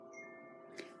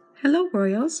Hello,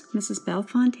 Royals. Mrs.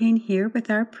 Bellefontaine here with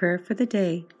our prayer for the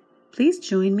day. Please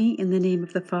join me in the name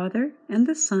of the Father, and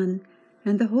the Son,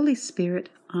 and the Holy Spirit.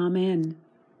 Amen.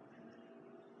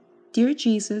 Dear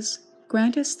Jesus,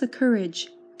 grant us the courage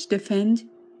to defend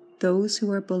those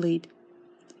who are bullied,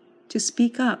 to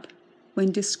speak up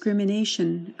when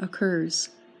discrimination occurs,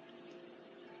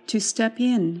 to step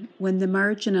in when the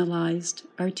marginalized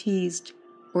are teased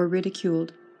or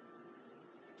ridiculed,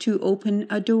 to open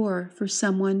a door for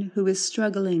someone who is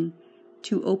struggling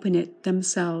to open it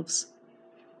themselves.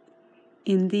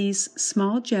 In these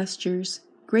small gestures,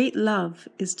 great love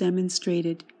is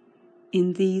demonstrated.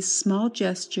 In these small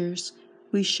gestures,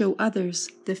 we show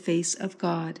others the face of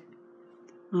God.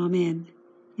 Amen.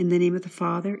 In the name of the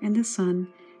Father, and the Son,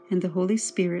 and the Holy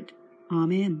Spirit.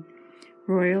 Amen.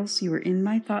 Royals, you are in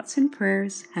my thoughts and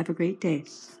prayers. Have a great day.